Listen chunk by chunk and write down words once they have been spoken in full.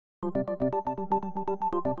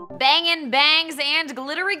Bangin' bangs and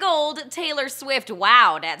glittery gold, Taylor Swift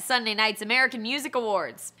wowed at Sunday night's American Music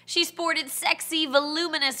Awards. She sported sexy,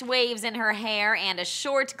 voluminous waves in her hair and a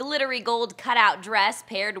short, glittery gold cutout dress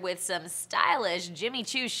paired with some stylish Jimmy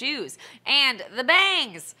Choo shoes. And the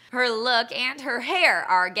bangs! Her look and her hair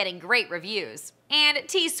are getting great reviews. And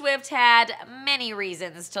T-Swift had many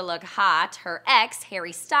reasons to look hot. Her ex,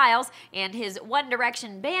 Harry Styles, and his One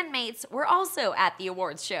Direction bandmates were also at the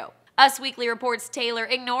awards show. Us Weekly reports Taylor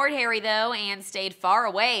ignored Harry, though, and stayed far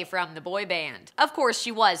away from the boy band. Of course,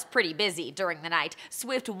 she was pretty busy during the night.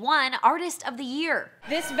 Swift won Artist of the Year.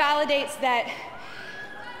 This validates that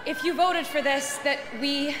if you voted for this, that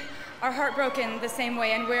we are heartbroken the same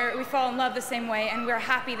way, and we fall in love the same way, and we're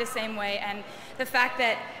happy the same way, and the fact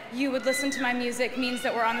that you would listen to my music means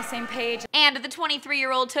that we're on the same page. And the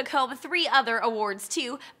 23-year-old took home 3 other awards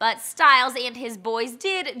too, but Styles and his boys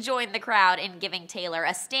did join the crowd in giving Taylor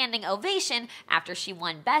a standing ovation after she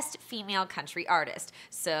won Best Female Country Artist.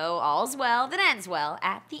 So all's well that ends well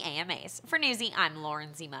at the AMAs. For Newsy, I'm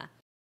Lauren Zima.